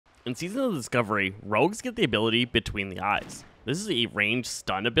In Season of Discovery, rogues get the ability Between the Eyes. This is a ranged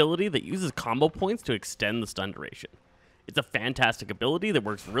stun ability that uses combo points to extend the stun duration. It's a fantastic ability that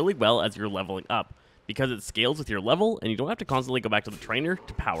works really well as you're leveling up, because it scales with your level and you don't have to constantly go back to the trainer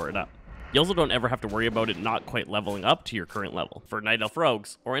to power it up. You also don't ever have to worry about it not quite leveling up to your current level. For Night Elf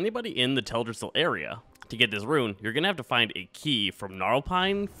rogues, or anybody in the Teldrassil area, to get this rune, you're going to have to find a key from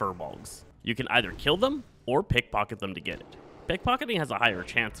Gnarlpine Furbolgs. You can either kill them or pickpocket them to get it. Pickpocketing has a higher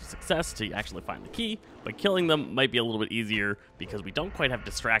chance of success to actually find the key, but killing them might be a little bit easier because we don't quite have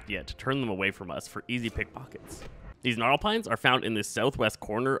Distract yet to turn them away from us for easy pickpockets. These Gnarlpines are found in the southwest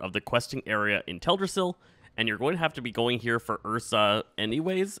corner of the questing area in Teldrassil, and you're going to have to be going here for Ursa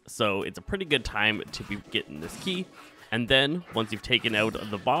anyways, so it's a pretty good time to be getting this key. And then, once you've taken out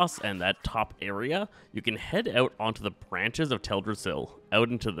the boss and that top area, you can head out onto the branches of Teldrassil, out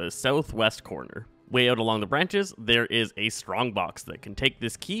into the southwest corner. Way out along the branches, there is a strongbox that can take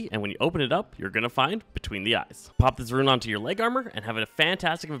this key, and when you open it up, you're going to find Between the Eyes. Pop this rune onto your leg armor and have a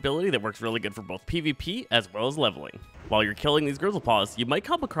fantastic ability that works really good for both PvP as well as leveling. While you're killing these Grizzlepaws, you might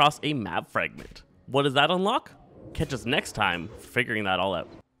come across a map fragment. What does that unlock? Catch us next time for figuring that all out.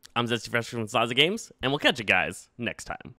 I'm Zesty Phresh from Zaza Games, and we'll catch you guys next time.